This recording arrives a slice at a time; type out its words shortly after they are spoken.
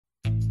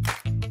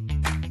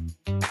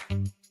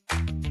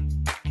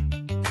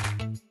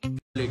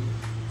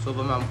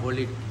Super ma'am, hold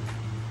it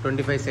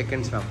 25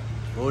 seconds ma'am.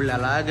 Hold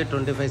alage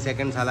 25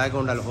 seconds alage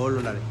undali, hold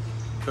undali.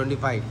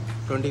 25,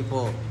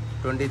 24,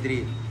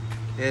 23,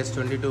 yes,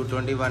 22,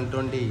 21,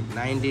 20,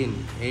 19,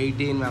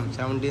 18 ma'am,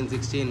 17,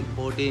 16,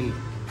 14,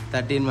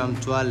 13 ma'am,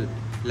 12,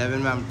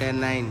 11 ma'am, 10,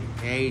 9,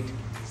 8,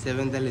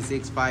 7,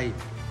 6, 5,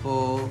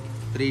 4,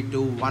 3,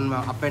 2, 1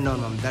 ma'am, up and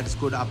down ma'am, that's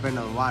good, up and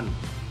down, 1,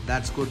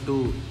 that's good,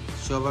 2,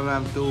 Shobha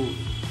ma'am, 2,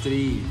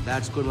 3,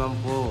 that's good ma'am,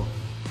 4,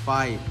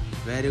 5,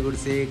 very good,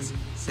 6,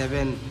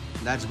 7,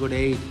 that's good,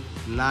 8,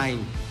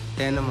 9,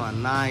 10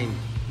 ma'am, 9,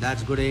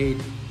 that's good, 8,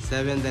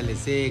 7,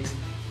 6,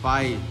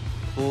 5,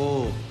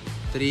 4,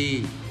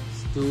 3,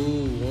 2,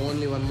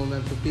 only one more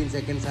ma'am, 15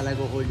 seconds I'll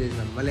go hold this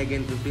ma'am, well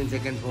again 15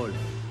 seconds hold,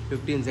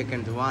 15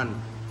 seconds, 1,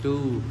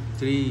 2,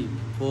 3,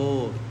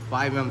 4,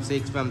 5 ma'am,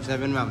 6 ma'am,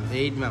 7 ma'am,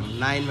 8 ma'am,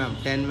 9 ma'am,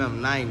 10 ma'am,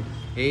 9,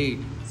 8,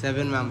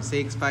 7 ma'am,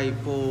 6, 5,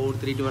 4,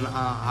 3, 2, 1,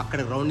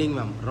 అక్కడ rounding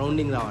ma'am,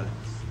 rounding రావాలి,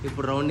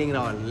 ఇప్పుడు rounding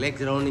రావాలి,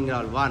 legs rounding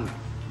రావాలి, 1,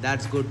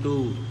 that's good, 2,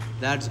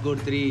 that's good,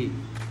 3,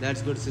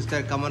 that's good sister,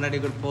 come on ready,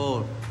 good, 4,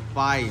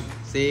 5,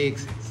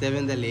 6,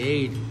 7,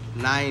 8,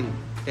 9,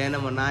 10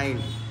 number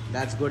 9,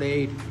 that's good,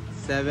 8,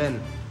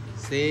 7,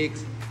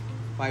 6,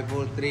 5,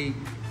 4, 3,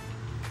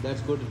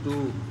 that's good, 2,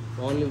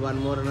 only one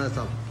more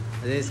another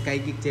అదే sky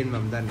kick చేయండి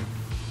ma'am దాన్ని,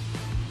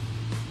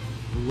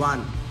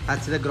 1,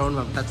 touch the ground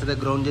ma'am, touch the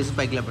ground చేసి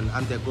పైకి లేపండి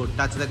అంతే, good,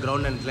 touch the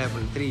ground and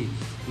లేపండి, 3,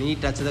 నీ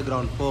touch the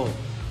ground, 4,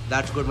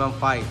 that's good ma'am,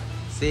 5,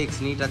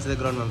 6, నీ touch the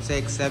ground ma'am,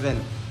 6, 7,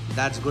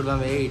 that's good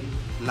ma'am, 8,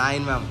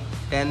 9 ma'am,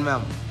 10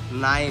 ma'am,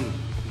 9,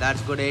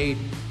 that's good,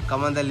 8,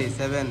 come on తల్లి,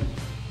 7,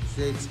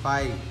 6,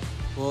 5,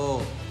 4,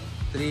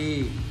 3,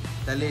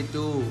 తల్లి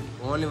 2,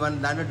 only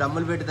 1, దాంట్లో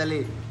డమ్ములు పెట్టి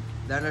తల్లి,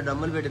 దాంట్లో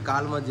డమ్ములు పెట్టి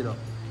కాలు మధ్యలో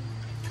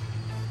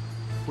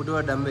పుట్టువ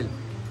డంబిల్,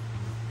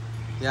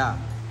 యా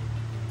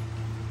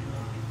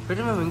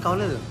పెట్టండి మేము, ఇంకా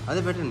అవ్వలేదు,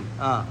 అదే పెట్టండి,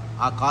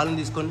 ఆ కాలుని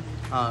తీసుకొని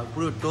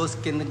ఇప్పుడు టోస్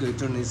కిందకి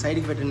చూడండి,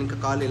 సైడ్కి పెట్టండి, ఇంకా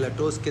కాలు ఇలా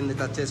టోస్ కింద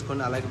టచ్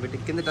చేసుకొని అలాగే పెట్టి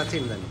కింద టచ్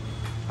చేయండి దాన్ని,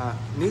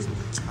 నీ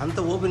అంత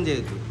ఓపెన్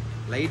చేయొద్దు,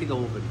 లైట్గా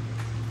ఓపెన్,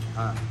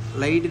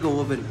 లైట్గా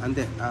ఓపెన్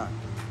అంతే,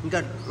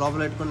 ఇంకా లోపల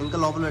పెట్టుకొని, ఇంకా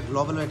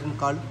లోపల పెట్టండి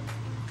కాలు,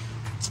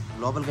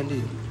 లోపలికంటే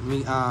మీ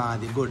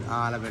అది గుడ్,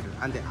 అలా పెట్టండి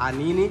అంతే, ఆ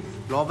నీని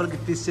లోపలికి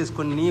ట్విస్ట్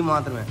చేసుకొని, నీ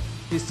మాత్రమే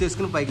ట్విస్ట్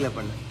చేసుకుని పైకి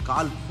లేపండి,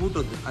 కాలు ఫూట్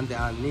వద్దు అంతే,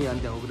 నీ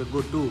అంతే, ఒకటి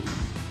good, 2,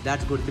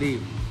 that's good, 3,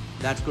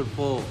 that's good,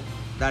 4,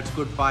 that's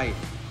good,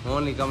 5,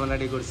 only come on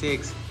ready, good,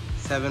 6,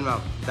 7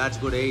 ma'am, that's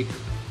good, 8,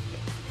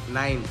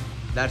 9,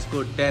 that's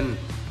good, 10,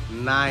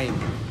 9,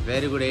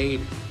 very good,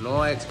 8, no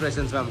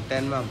expressions ma'am,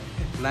 10 ma'am,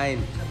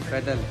 9,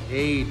 petal,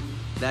 8,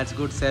 that's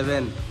good,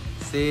 7,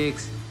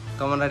 6,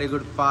 come on ready,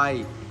 good,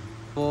 5,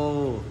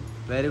 4,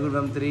 very good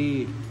ma'am, 3,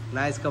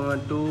 nice, come on,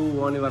 2,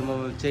 only one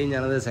more, change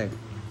another side,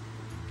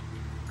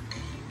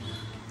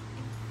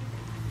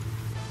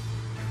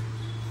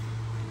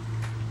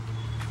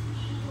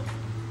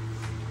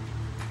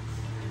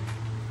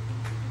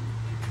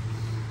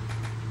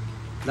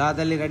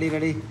 దాదల్లి ready,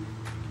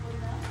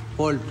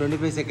 hold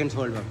 25 seconds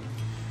hold ma'am,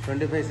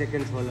 25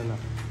 seconds hold అన్న,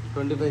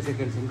 25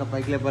 seconds, ఇంకా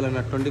పైకి లేపాలన్న,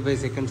 25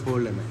 seconds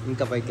hold అన్న,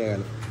 ఇంకా పైకి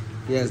లేగాలి,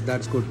 yes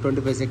that's good,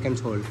 25 seconds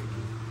hold,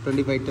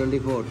 25,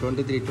 24,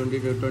 23,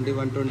 22,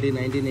 21, 20,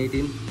 19,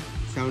 18,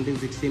 17,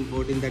 16,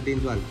 14, 13,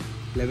 12,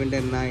 11,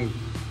 10, 9,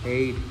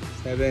 8,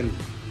 7,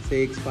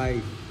 6,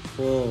 5,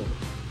 4,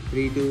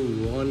 3, 2,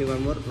 only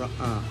one more,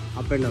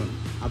 up and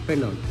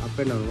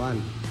down,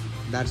 1,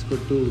 that's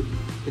good, 2,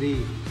 3,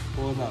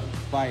 4,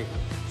 5,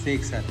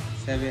 6,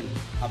 7,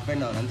 up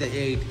and down, అంతే,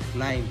 8,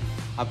 9,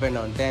 up and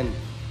down, 10,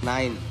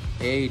 9,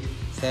 8,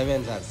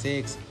 7,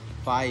 6,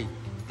 5,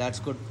 that's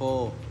good,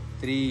 4,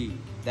 3,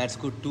 that's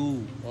good, 2,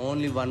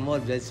 only one more,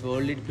 just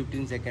hold it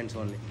 15 seconds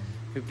only,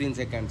 15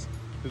 seconds,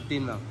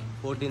 15 ma'am,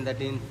 14,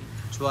 13,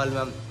 12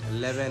 ma'am,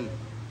 11,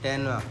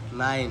 10 ma'am,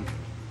 9,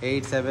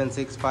 8, 7,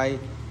 6, 5,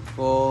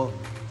 4,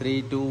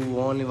 3, 2,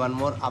 only one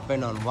more, up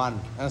and down,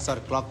 1,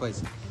 sorry,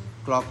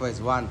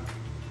 clockwise, 1,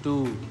 2,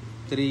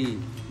 3,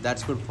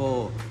 that's good,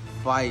 4,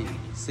 5,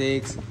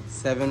 6,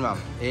 7 ma'am,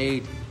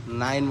 8,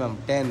 9 ma'am,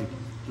 10,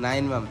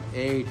 9 ma'am,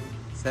 8,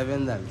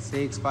 7 then,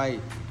 6, 5,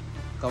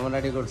 come on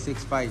ready, good,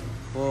 6, 5,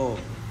 4,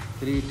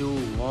 3, 2,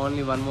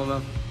 only one more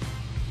ma'am,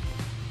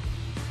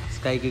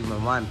 sky kick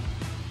ma'am, 1,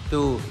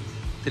 2,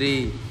 3,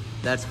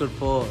 that's good,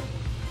 4,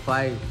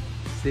 5,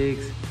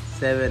 6,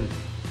 7,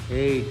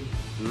 8,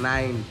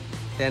 9,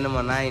 10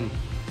 ma'am, 9,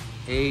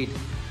 8,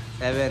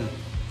 7,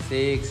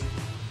 6,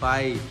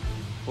 5,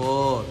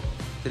 4,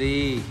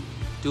 3,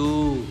 2,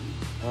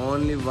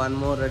 only one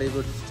more, ready,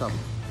 good, stop,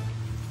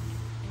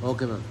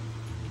 okay ma'am,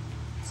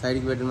 side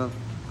ki పెట్టండి ma'am,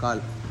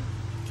 call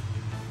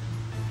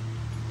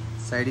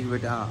సైడ్కి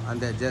పెట్టి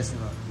అంతే, just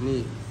నీ,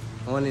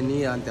 only నీ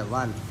అంతే,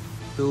 1,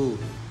 2,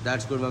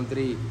 that's good ma'am,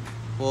 3,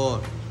 4,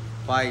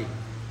 5,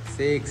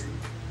 6,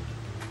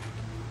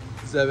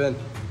 7,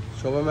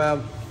 Shobha ma'am,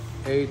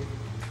 8,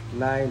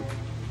 9,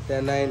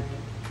 10, 9,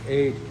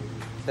 8,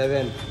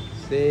 7,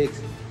 6,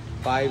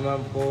 5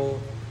 ma'am, 4,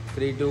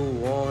 3, 2,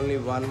 only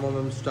one more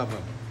ma'am, stop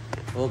ma'am,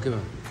 okay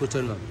ma'am,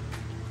 కూర్చోండి ma'am,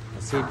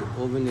 seat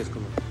open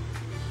చేసుకోండి,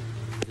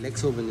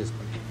 legs open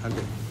చేసుకోండి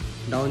అంతే,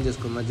 డౌన్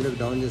చేసుకుని మధ్యలోకి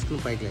డౌన్ చేసుకుని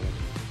పైకి లేకండి.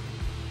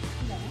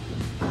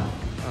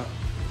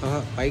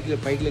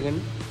 పైకి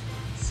లేకండి.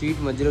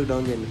 సీట్ మధ్యలోకి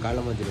డౌన్ చేయండి, కాళ్ళ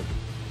మధ్యలోకి.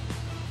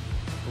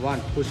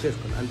 1 పుష్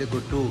చేసుకోండి, అంతే.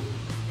 Good. 2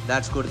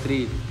 that's good.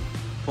 3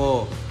 4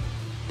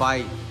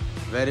 5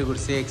 very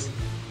good. 6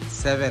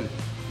 7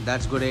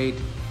 that's good. 8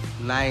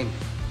 9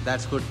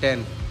 that's good. 10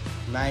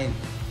 9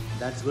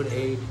 that's good.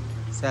 8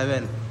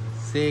 7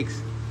 6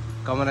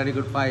 come on ready.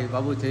 Good. 5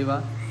 బాబు చేయవా.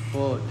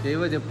 4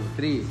 చేయవా చెప్పు.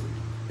 3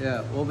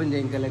 ఓపెన్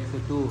చేయి ఇంకా లెగ్స్.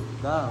 2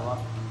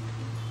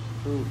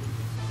 2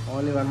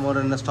 ఓన్లీ 1 మోర్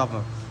అన్న. Stop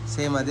ma'am.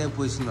 సేమ్ అదే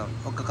పొజిషన్ మ్యామ్.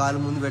 ఒక కాలు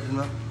ముందు పెట్టండి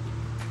మ్యామ్.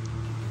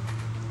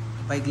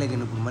 పైకి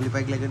లేకండి. ఇప్పుడు మళ్ళీ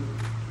పైకి లేకండి.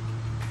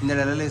 ఇందాక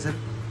వెళ్ళలేదు సార్.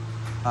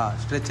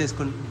 స్ట్రెచ్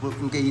చేసుకోండి.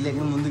 ఇంకా ఈ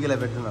లెగ్ని ముందుకు ఇలా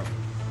పెట్టండి.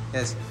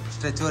 ఎస్.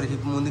 స్ట్రెచ్ ఓవర్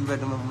హిప్ ముందుకు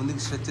పెట్టండి. ముందుకు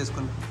స్ట్రెచ్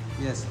చేసుకోండి.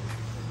 ఎస్.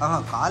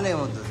 కాలు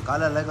ఏమవుతుంది,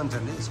 కాలు అలాగే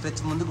ఉంచండి.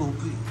 స్ట్రెచ్ ముందుకు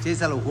హుక్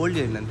చేసి అలా హోల్డ్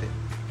చేయండి అంతే.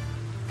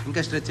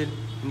 ఇంకా స్ట్రెచ్ చేయండి,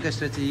 ఇంకా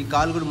స్ట్రెచ్. ఈ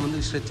కాలు కూడా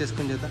ముందుకు స్ట్రెచ్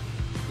చేసుకొని చేద్దా.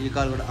 ఈ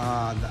కాలు కూడా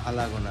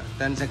అలాగ ఉన్నారు.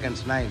 10 seconds.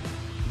 9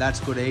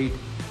 that's good. 8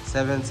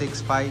 7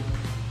 6 5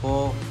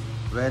 4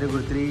 very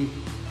good. 3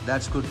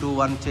 that's good. 2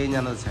 1 change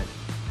another side.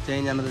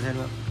 Change another side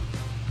ma'am.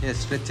 Yes.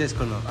 Stretch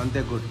చేసుకున్నాం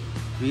అంతే. గుడ్.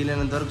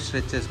 వీలైనంత వరకు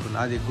స్ట్రెచ్ చేసుకున్నాం.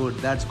 అది good.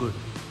 That's good.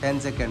 10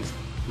 seconds.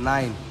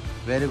 9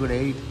 very good.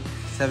 8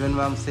 7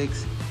 ma'am. 6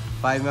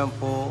 5 ma'am.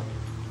 4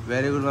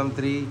 very good ma'am.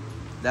 3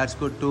 that's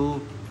good. 2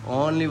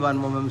 only 1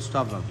 more ma'am.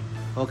 Stop ma'am.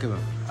 Okay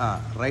ma'am.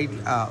 Right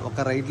ఒక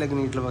right leg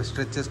ఇట్లా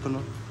stretch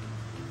చేసుకున్నాం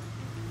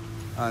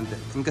అంతే.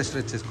 ఇంకా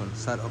స్ట్రెచ్ చేసుకోండి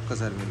సార్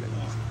ఒక్కసారి మీరు.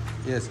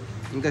 ఎస్.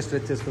 ఇంకా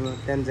స్ట్రెచ్ చేసుకున్నాం.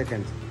 10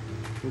 seconds.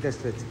 ఇంకా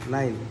స్ట్రెచ్.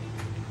 9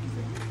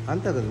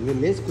 అంతే కదా. మీరు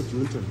లేచి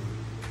నుంచోండి.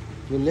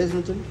 మీరు లేచి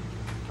నుంచోండి.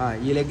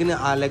 ఈ లెగ్ని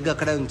ఆ లెగ్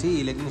అక్కడే ఉంచి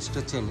ఈ లెగ్ని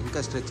స్ట్రెచ్ చేయండి. ఇంకా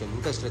స్ట్రెచ్ చేయండి,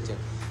 ఇంకా స్ట్రెచ్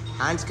చేయండి.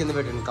 హ్యాండ్స్ కింద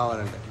పెట్టండి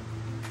కావాలంటే.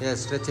 ఎస్.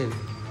 స్ట్రెచ్ చేయండి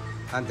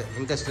అంతే.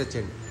 ఇంకా స్ట్రెచ్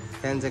చేయండి.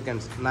 10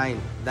 seconds. 9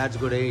 that's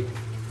good. 8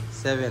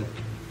 7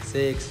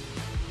 6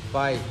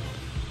 5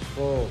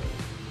 4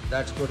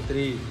 that's good.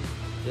 3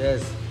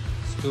 yes.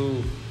 2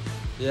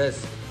 yes.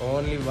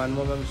 Only 1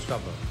 more ma'am.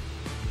 Stop.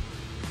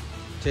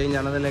 Change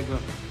another leg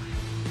ma'am.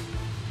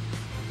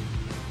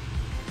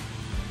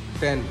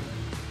 10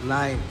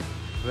 9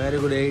 very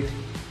good. 8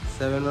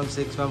 7 ma'am.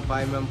 6 ma'am.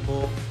 5 ma'am.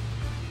 4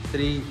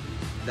 3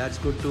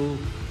 that's good. 2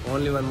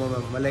 only 1 more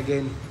ma'am. మళ్ళీ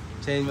అగైన్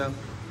చేంజ్ మ్యామ్.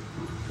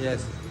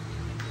 ఎస్.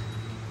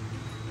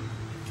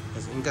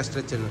 ఇంకా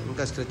stretch చేయండి,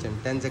 ఇంకా stretch చేయండి.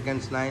 10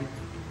 seconds. 9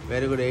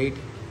 very good. 8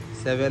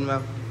 7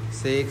 ma'am.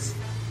 6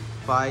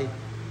 5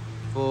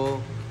 4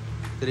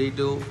 3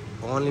 2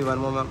 only 1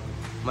 more ma'am.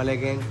 మళ్ళీ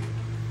again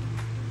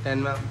 10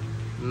 ma'am.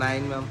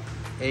 9 ma'am.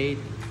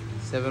 8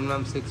 7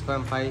 ma'am. 6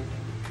 ma'am. 5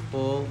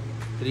 4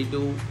 3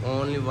 2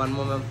 only 1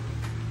 more ma'am.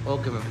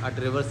 Okay ma'am. అటు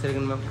reverse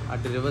తిరగండి ma'am.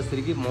 అటు reverse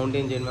తిరిగి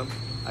మౌంటైన్ చేయండి మ్యామ్.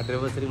 అటు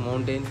రివర్స్ తిరిగి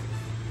మౌంటైన్.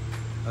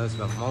 Yes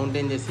ma'am.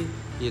 మౌంటైన్ చేసి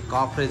ఈ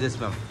cough rises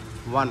ma'am.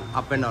 1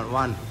 up and down.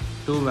 1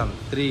 2 ma'am.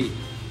 3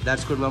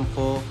 that's good ma'am.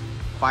 4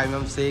 5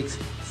 ma'am. 6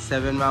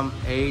 7 ma'am.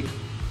 8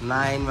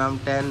 9 ma'am.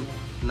 10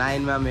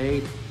 9 ma'am.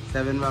 8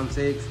 7 ma'am.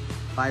 6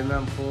 5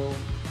 ma'am. 4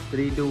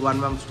 3 2 1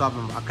 ma'am. Stop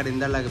ma'am. అక్కడ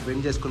ఇందాలాగా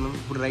బెండ్ చేసుకున్నాం.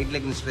 ఇప్పుడు రైట్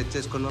లెగ్ని స్ట్రెచ్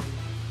చేసుకున్నాం.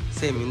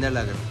 సేమ్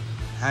ఇందాలాగా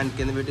హ్యాండ్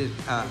కింద పెట్టి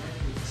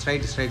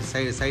స్ట్రైట్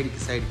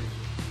సైడ్కి.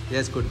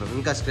 ఎస్. Good ma'am.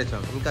 ఇంకా స్ట్రెచ్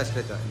మ్యామ్. ఇంకా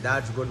stretch ma'am.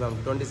 That's good ma'am.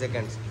 20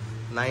 seconds.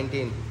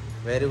 19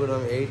 very good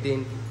ma'am.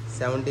 18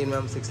 17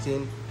 ma'am.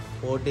 16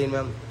 14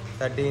 ma'am.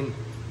 13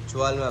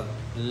 12 ma'am.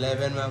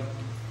 11 ma'am.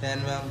 10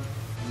 ma'am.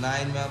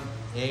 9 ma'am.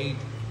 8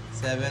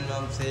 7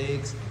 ma'am.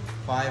 6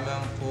 5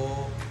 ma'am. 4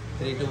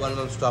 3 2 1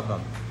 ma'am. Stop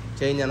ma'am.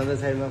 Change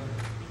another side ma'am.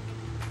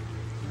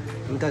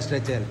 ఇంకా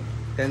stretch చేయాలి.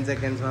 10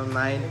 seconds ma'am.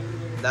 9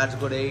 that's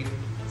good. 8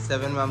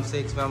 7 ma'am.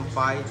 6 ma'am.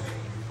 5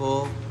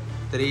 4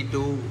 3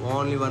 2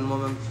 only 1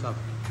 more ma'am stop.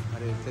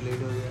 अरे इससे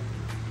late हो गया.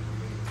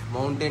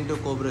 Mountain to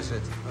cobra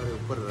stretch. अरे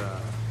ऊपर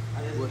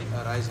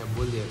राय साहब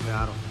बोल दिया मैं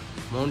आ रहा हूँ.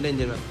 माउंटेन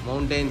जो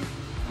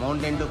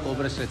माउंटेन टू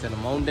कोबरा स्ट्रेच है ना.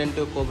 माउंटेन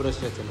टू कोबरा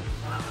स्ट्रेच है ना.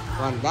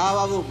 वन दा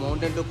बाबू.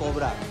 Mountain to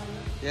cobra.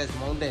 Yes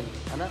mountain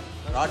है ना.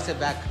 रॉड से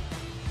बैक.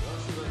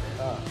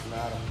 हाँ मैं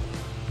आ रहा हूँ.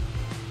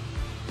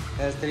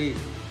 Yes 3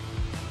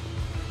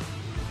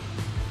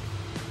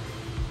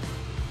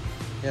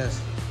 yes.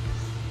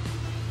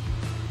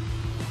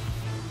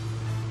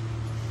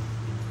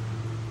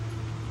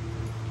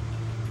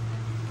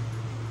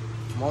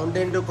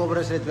 Mountain to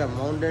cobra stretch ma'am.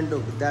 Mountain to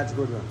that's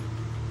good ma'am.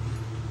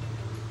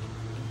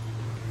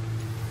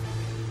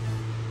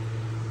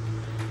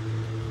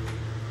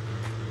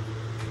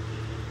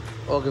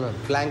 Okay ma'am.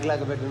 Planck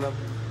లాగా పెట్టండి మ్యామ్.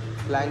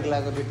 ప్లాంక్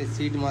లాగా పెట్టి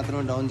సీట్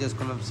మాత్రమే డౌన్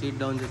చేసుకోండి మ్యామ్. సీట్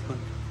డౌన్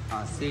చేసుకోండి.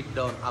 Seat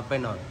down up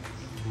and down.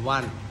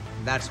 1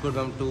 that's good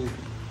ma'am. 2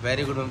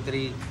 very good ma'am.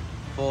 3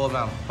 4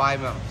 ma'am. 5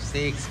 ma'am.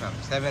 6 ma'am.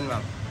 7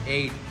 ma'am.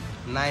 8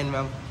 9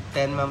 ma'am.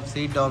 10 ma'am.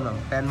 Seat down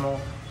ma'am. 10 మో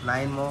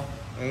 9 మో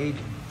 8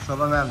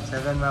 శోభ ma'am.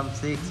 7 ma'am.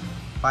 6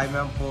 5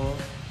 ma'am. 4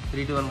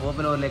 3 2 1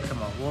 open over legs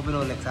అమ్మా. Open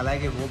over legs.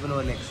 అలాగే open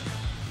over legs.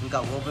 ఇంకా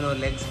open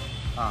over legs.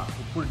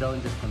 ఇప్పుడు down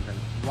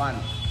చేసుకుంటాను. 1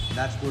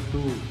 that's good.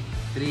 2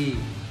 3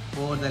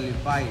 4 తల్లి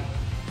 5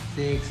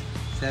 6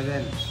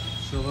 7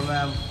 శుభ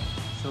ma'am.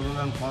 శుభ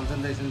మ్యామ్.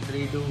 కాన్సన్ట్రేషన్.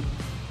 3 2